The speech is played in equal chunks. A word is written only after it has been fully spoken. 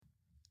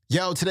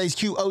Yo, today's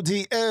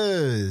QOD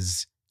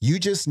is you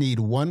just need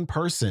one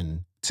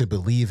person to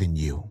believe in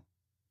you.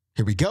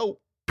 Here we go.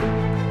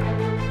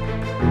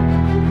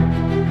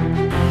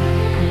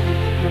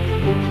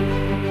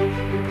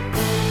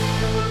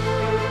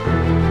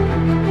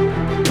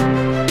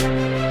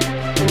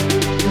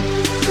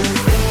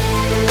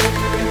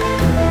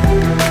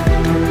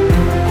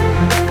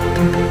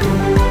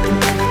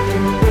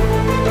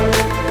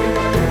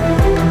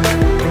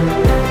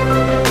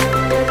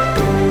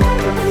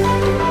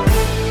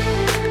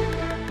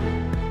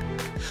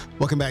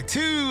 Welcome back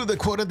to the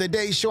Quote of the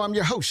Day Show. I'm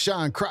your host,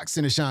 Sean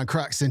Croxton of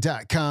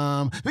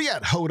SeanCroxton.com. We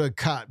got Hoda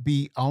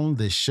Kotb on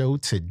the show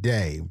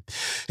today.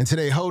 And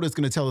today, Hoda is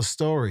going to tell a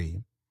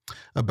story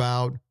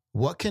about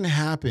what can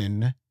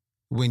happen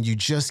when you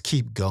just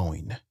keep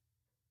going,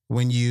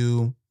 when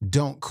you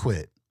don't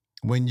quit,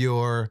 when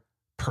you're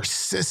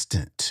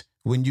persistent,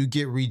 when you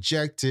get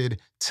rejected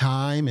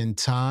time and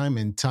time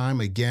and time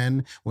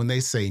again, when they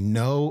say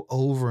no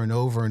over and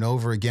over and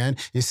over again.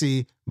 You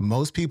see,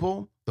 most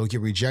people, they'll get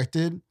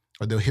rejected,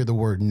 or they'll hear the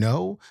word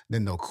no,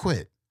 then they'll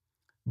quit.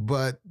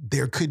 But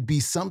there could be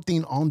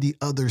something on the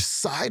other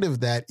side of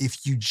that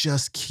if you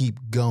just keep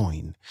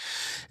going.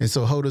 And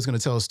so Hoda's going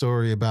to tell a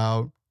story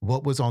about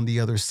what was on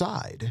the other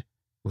side,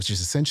 which is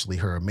essentially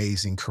her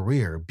amazing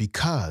career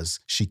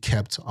because she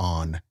kept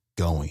on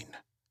going.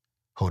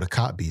 Hoda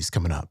Kotb's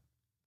coming up.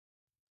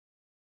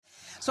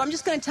 So I'm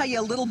just going to tell you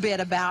a little bit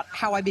about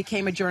how I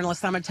became a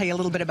journalist. I'm going to tell you a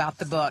little bit about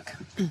the book.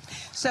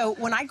 So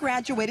when I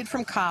graduated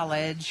from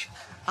college,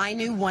 I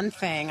knew one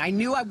thing. I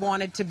knew I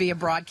wanted to be a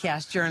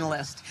broadcast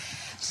journalist.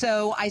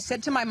 So I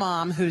said to my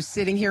mom, who's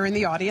sitting here in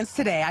the audience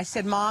today, I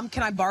said, Mom,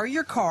 can I borrow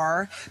your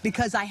car?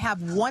 Because I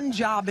have one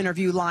job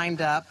interview lined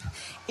up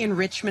in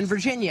Richmond,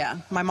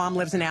 Virginia. My mom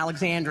lives in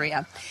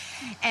Alexandria.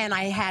 And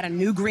I had a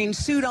new green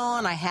suit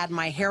on. I had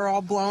my hair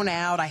all blown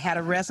out. I had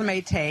a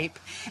resume tape.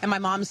 And my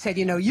mom said,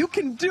 you know, you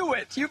can do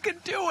it. You can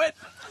do it.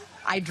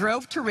 I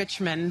drove to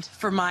Richmond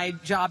for my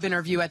job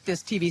interview at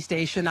this TV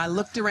station. I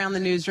looked around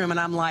the newsroom and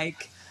I'm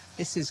like,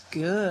 this is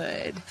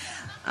good.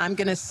 I'm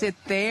going to sit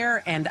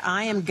there and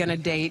I am going to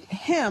date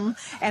him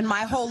and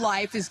my whole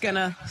life is going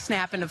to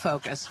snap into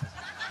focus.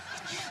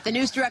 The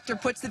news director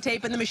puts the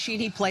tape in the machine.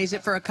 He plays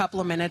it for a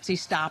couple of minutes. He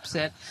stops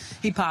it.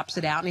 He pops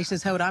it out and he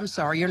says, Hoda, I'm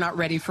sorry, you're not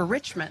ready for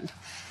Richmond.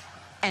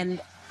 And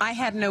I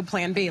had no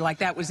plan B, like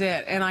that was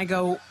it. And I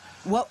go,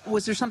 what,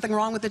 was there something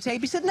wrong with the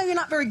tape? He said, no, you're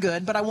not very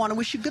good, but I want to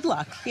wish you good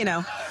luck, you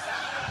know.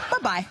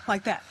 Bye-bye,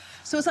 like that.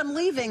 So as I'm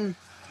leaving,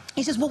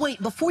 he says, well,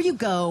 wait, before you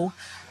go,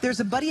 there's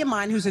a buddy of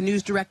mine who's a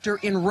news director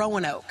in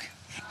Roanoke,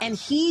 and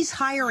he's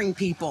hiring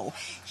people.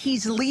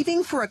 He's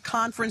leaving for a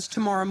conference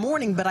tomorrow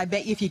morning, but I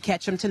bet you if you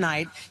catch him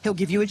tonight, he'll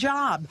give you a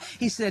job.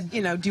 He said,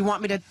 you know, do you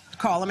want me to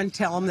call him and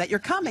tell him that you're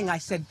coming? I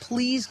said,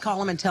 please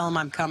call him and tell him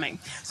I'm coming.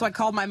 So I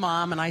called my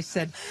mom, and I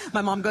said,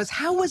 my mom goes,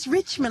 how was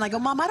Richmond? I go,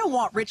 Mom, I don't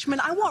want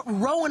Richmond. I want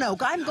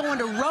Roanoke. I'm going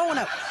to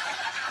Roanoke.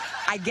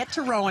 I get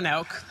to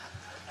Roanoke.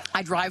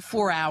 I drive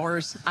 4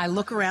 hours. I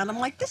look around. I'm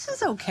like, this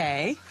is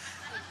okay.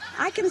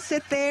 I can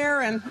sit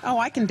there and,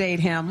 I can date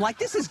him. Like,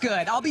 this is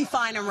good. I'll be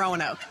fine in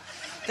Roanoke.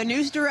 The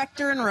news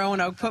director in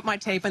Roanoke put my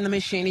tape in the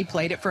machine. He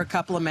played it for a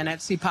couple of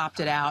minutes. He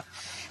popped it out.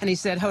 And he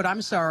said, Hoda,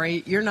 I'm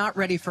sorry, you're not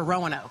ready for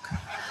Roanoke.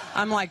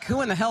 I'm like,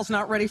 who in the hell's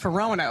not ready for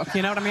Roanoke?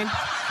 You know what I mean?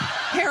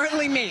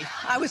 Apparently me.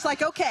 I was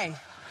like, okay.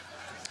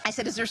 I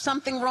said, is there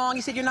something wrong?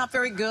 He said, you're not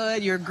very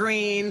good. You're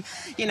green.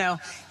 You know,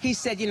 he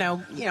said, you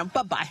know,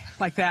 bye-bye,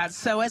 like that.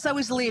 So as I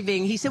was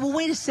leaving, he said, well,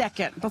 wait a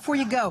second before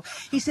you go.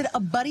 He said, a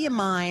buddy of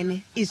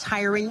mine is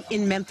hiring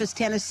in Memphis,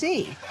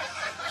 Tennessee.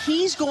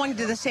 He's going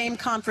to the same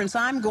conference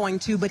I'm going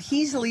to, but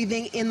he's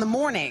leaving in the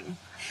morning.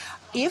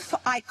 If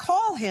I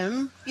call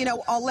him, you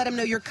know, I'll let him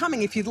know you're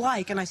coming if you'd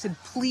like. And I said,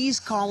 please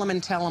call him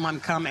and tell him I'm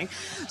coming.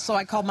 So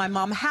I called my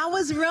mom. How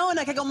was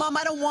Roanoke? I go, Mom,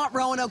 I don't want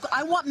Roanoke.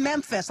 I want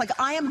Memphis. Like,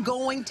 I am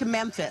going to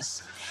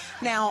Memphis.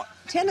 Now,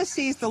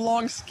 Tennessee's the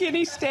long,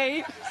 skinny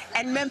state,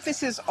 and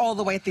Memphis is all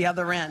the way at the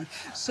other end.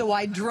 So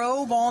I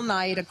drove all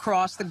night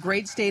across the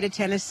great state of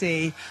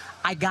Tennessee.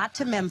 I got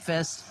to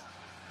Memphis.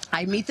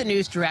 I meet the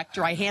news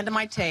director. I hand him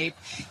my tape.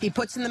 He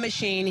puts in the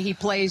machine. He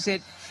plays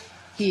it.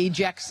 He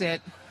ejects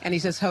it. And he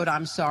says, Hoda,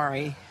 I'm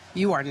sorry.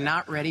 You are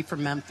not ready for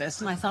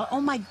Memphis. And I thought, oh,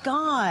 my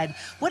God,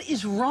 what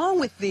is wrong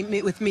with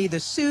me?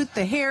 The suit,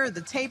 the hair, the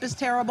tape is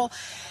terrible.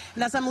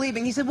 And as I'm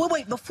leaving, he said, well,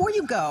 wait, before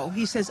you go,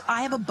 he says,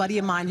 I have a buddy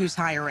of mine who's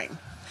hiring.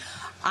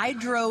 I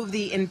drove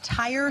the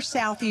entire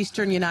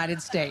southeastern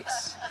United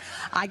States.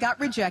 I got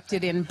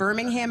rejected in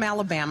Birmingham,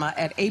 Alabama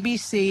at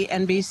ABC,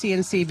 NBC,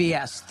 and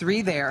CBS,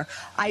 3 there.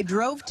 I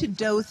drove to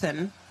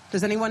Dothan.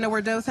 Does anyone know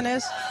where Dothan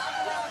is?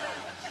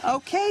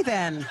 Okay,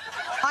 then.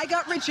 I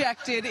got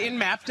rejected in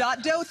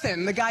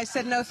Map.Dothan. The guy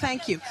said, no,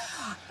 thank you.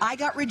 I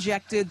got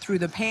rejected through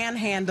the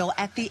panhandle.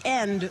 At the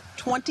end,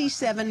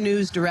 27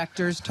 news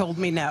directors told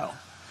me no.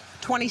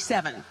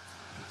 27.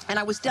 And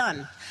I was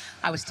done.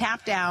 I was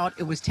tapped out.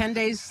 It was 10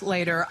 days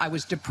later. I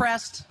was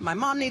depressed. My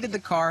mom needed the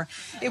car.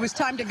 It was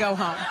time to go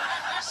home.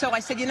 So I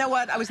said, you know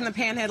what? I was in the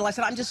panhandle. I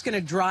said, I'm just going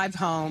to drive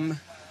home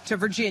to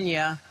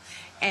Virginia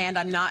and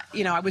I'm not,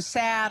 I was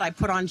sad. I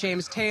put on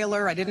James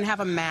Taylor. I didn't have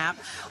a map.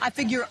 I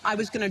figure I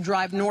was going to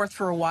drive north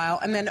for a while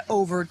and then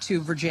over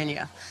to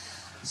Virginia.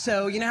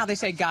 So you know how they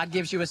say God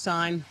gives you a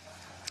sign?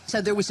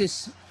 So there was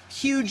this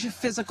huge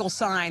physical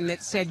sign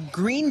that said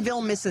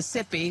Greenville,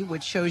 Mississippi,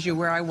 which shows you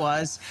where I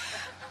was.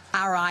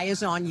 Our eye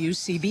is on you,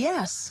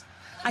 CBS.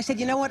 I said,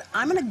 you know what?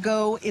 I'm going to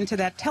go into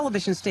that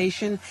television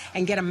station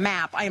and get a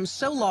map. I am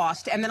so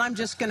lost, and then I'm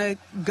just going to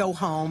go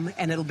home,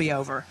 and it'll be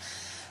over.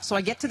 So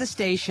I get to the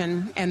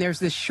station, and there's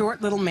this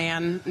short little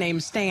man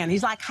named Stan.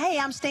 He's like, hey,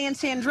 I'm Stan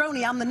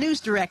Sandroni. I'm the news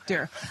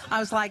director. I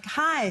was like,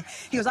 hi.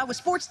 He goes, I was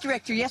sports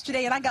director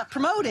yesterday, and I got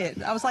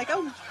promoted. I was like,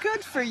 oh,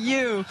 good for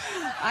you.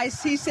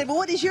 He said, well,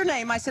 what is your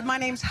name? I said, my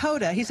name's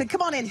Hoda. He said,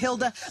 come on in,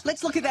 Hilda.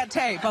 Let's look at that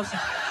tape. I was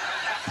like,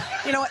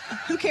 you know what?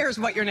 Who cares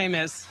what your name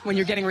is when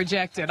you're getting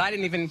rejected? I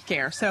didn't even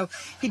care. So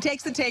he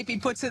takes the tape, he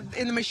puts it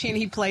in the machine,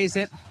 he plays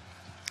it,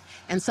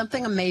 and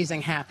something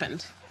amazing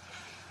happened.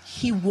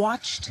 He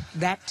watched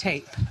that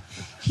tape.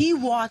 He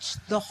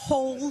watched the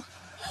whole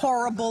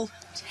horrible,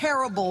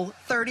 terrible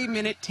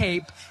 30-minute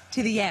tape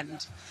to the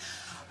end.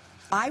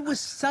 I was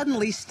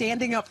suddenly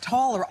standing up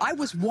taller. I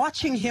was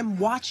watching him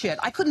watch it.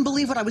 I couldn't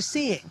believe what I was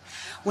seeing.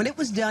 When it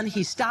was done,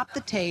 he stopped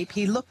the tape.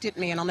 He looked at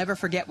me, and I'll never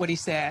forget what he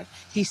said.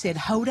 He said,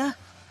 Hoda,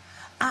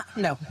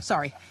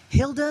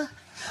 Hilda,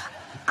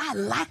 I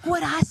like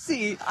what I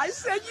see. I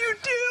said, you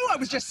do? I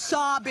was just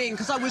sobbing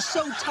because I was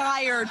so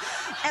tired,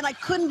 and I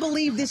couldn't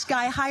believe this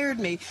guy hired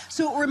me.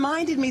 So it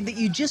reminded me that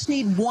you just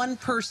need one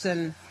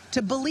person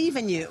to believe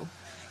in you.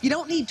 You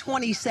don't need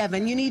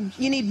 27, you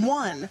need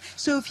one.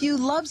 So if you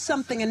love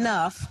something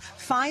enough,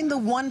 find the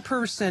one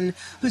person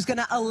who's going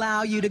to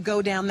allow you to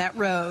go down that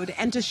road.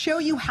 And to show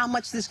you how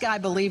much this guy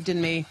believed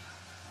in me,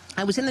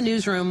 I was in the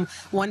newsroom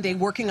one day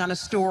working on a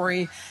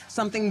story,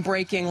 something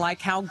breaking like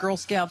how Girl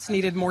Scouts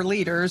needed more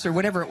leaders or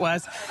whatever it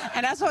was.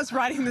 And as I was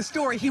writing the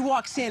story, he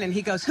walks in and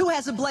he goes, who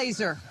has a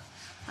blazer?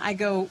 I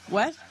go,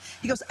 what?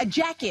 He goes, a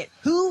jacket.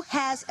 Who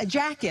has a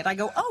jacket? I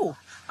go, oh,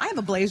 I have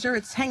a blazer.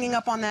 It's hanging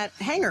up on that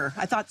hanger.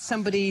 I thought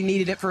somebody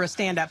needed it for a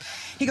stand-up.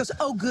 He goes,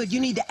 oh, good. You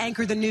need to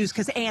anchor the news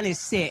because Ann is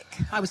sick.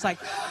 I was like,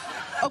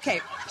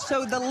 okay,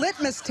 so the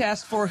litmus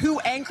test for who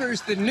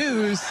anchors the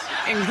news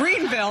in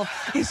Greenville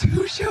is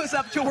who shows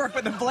up to work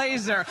with a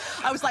blazer.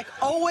 I was like,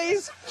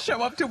 always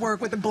show up to work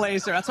with a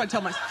blazer. That's what I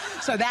told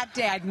myself. So that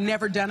day, I'd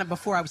never done it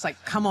before. I was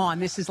like, come on,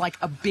 this is like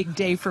a big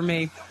day for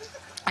me.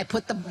 I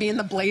put me in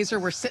the blazer.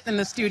 We're sitting in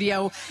the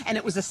studio, and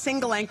it was a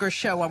single anchor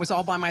show. I was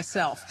all by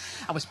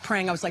myself. I was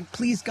praying. I was like,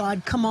 please,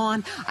 God, come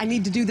on. I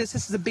need to do this.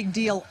 This is a big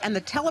deal. And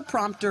the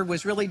teleprompter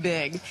was really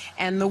big.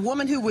 And the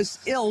woman who was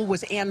ill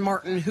was Ann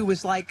Martin, who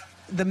was like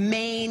the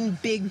main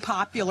big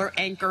popular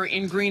anchor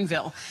in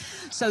Greenville.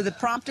 So the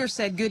prompter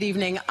said, good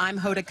evening, I'm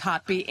Hoda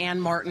Kotb. Ann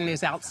Martin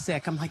is out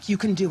sick. I'm like, you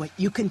can do it.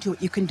 You can do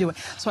it. You can do it.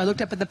 So I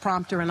looked up at the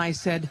prompter and I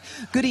said,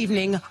 good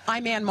evening,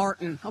 I'm Ann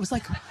Martin. I was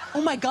like,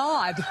 oh my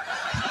God.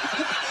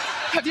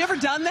 Have you ever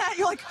done that?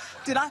 You're like,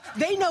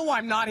 they know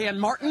I'm not Ann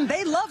Martin.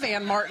 They love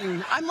Ann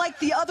Martin. I'm like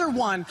the other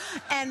one.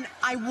 And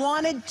I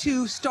wanted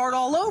to start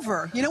all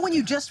over. You know when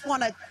you just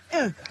want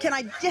to,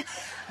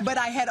 but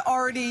I had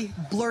already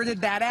blurted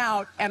that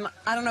out. And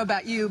I don't know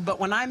about you, but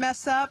when I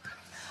mess up,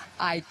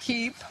 I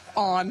keep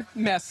on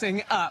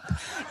messing up.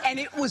 And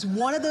it was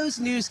one of those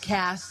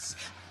newscasts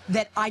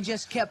that I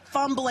just kept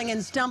fumbling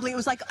and stumbling. It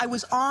was like I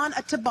was on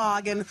a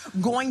toboggan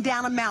going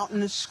down a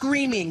mountain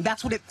screaming.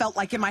 That's what it felt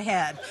like in my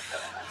head.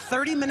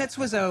 30 minutes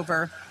was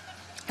over,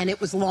 and it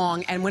was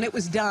long. And when it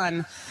was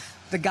done,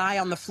 the guy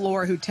on the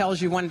floor who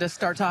tells you when to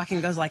start talking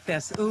goes like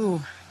this,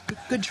 ooh,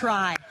 good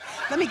try.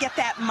 Let me get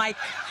that mic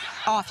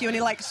off you. And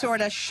he like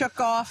sort of shook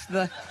off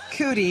the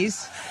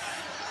cooties.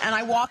 And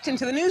I walked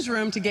into the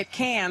newsroom to get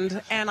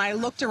canned, and I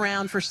looked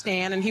around for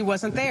Stan, and he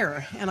wasn't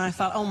there. And I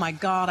thought, oh my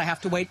God, I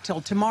have to wait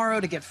till tomorrow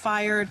to get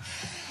fired.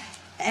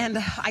 And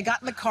I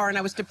got in the car and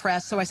I was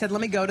depressed, so I said,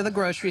 let me go to the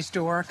grocery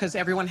store because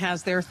everyone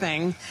has their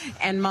thing.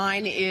 And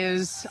mine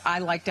is, I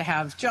like to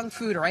have junk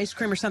food or ice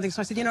cream or something. So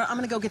I said, you know, I'm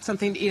going to go get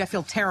something to eat. I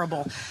feel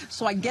terrible.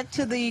 So I get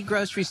to the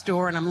grocery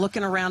store and I'm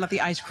looking around at the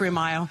ice cream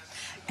aisle.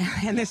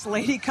 And this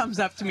lady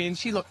comes up to me and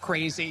she looked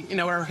crazy. You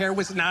know, her hair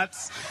was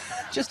nuts,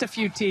 just a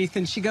few teeth.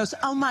 And she goes,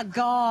 oh my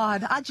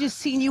God, I just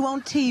seen you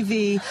on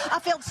TV. I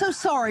felt so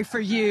sorry for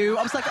you.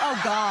 I was like, oh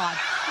God,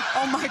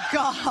 oh my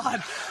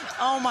God,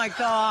 oh my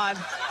God.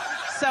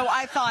 So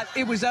I thought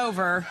it was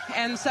over,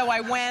 and so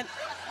I went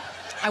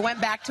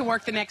back to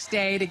work the next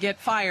day to get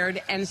fired,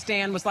 and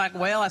Stan was like,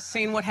 well, I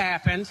seen what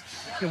happened.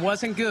 It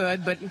wasn't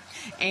good, but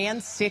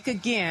Ann's sick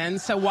again,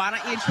 so why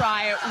don't you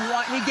try it?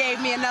 He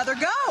gave me another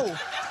go.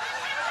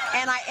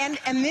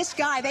 And this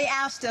guy, they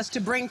asked us to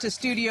bring to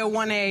Studio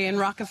 1A in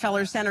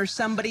Rockefeller Center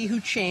somebody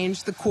who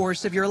changed the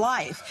course of your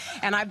life.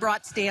 And I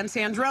brought Stan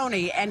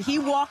Sandroni, and he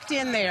walked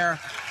in there.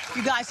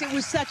 You guys, it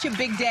was such a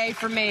big day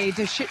for me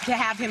to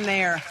have him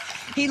there.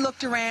 He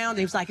looked around, and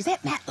he was like, is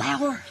that Matt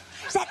Lauer?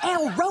 Is that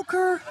Al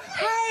Roker?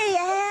 Hey,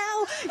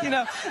 Al! You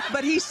know,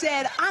 but he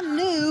said, I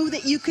knew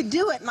that you could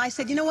do it. And I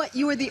said, you know what?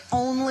 You are the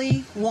only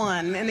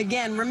one. And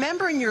again,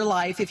 remember in your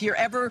life, if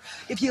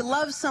you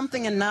love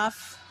something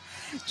enough,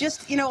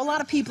 Just, a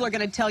lot of people are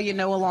going to tell you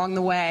no along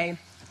the way.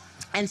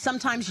 And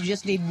sometimes you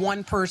just need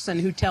one person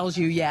who tells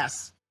you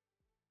yes.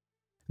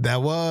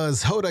 That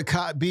was Hoda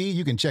Kotb.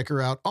 You can check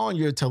her out on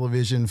your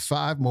television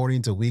 5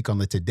 mornings a week on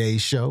the Today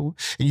Show.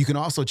 And you can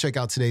also check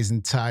out today's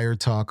entire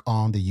talk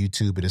on the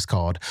YouTube. It is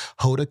called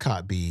Hoda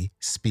Kotb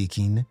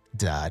Speaking.com.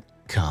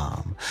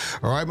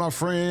 All right, my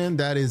friend,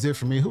 that is it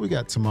for me. Who we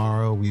got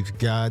tomorrow? We've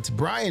got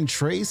Brian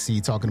Tracy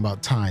talking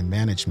about time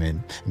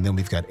management. And then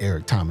we've got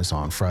Eric Thomas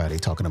on Friday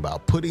talking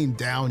about putting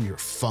down your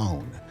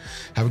phone.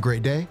 Have a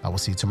great day. I will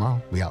see you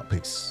tomorrow. We out.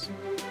 Peace.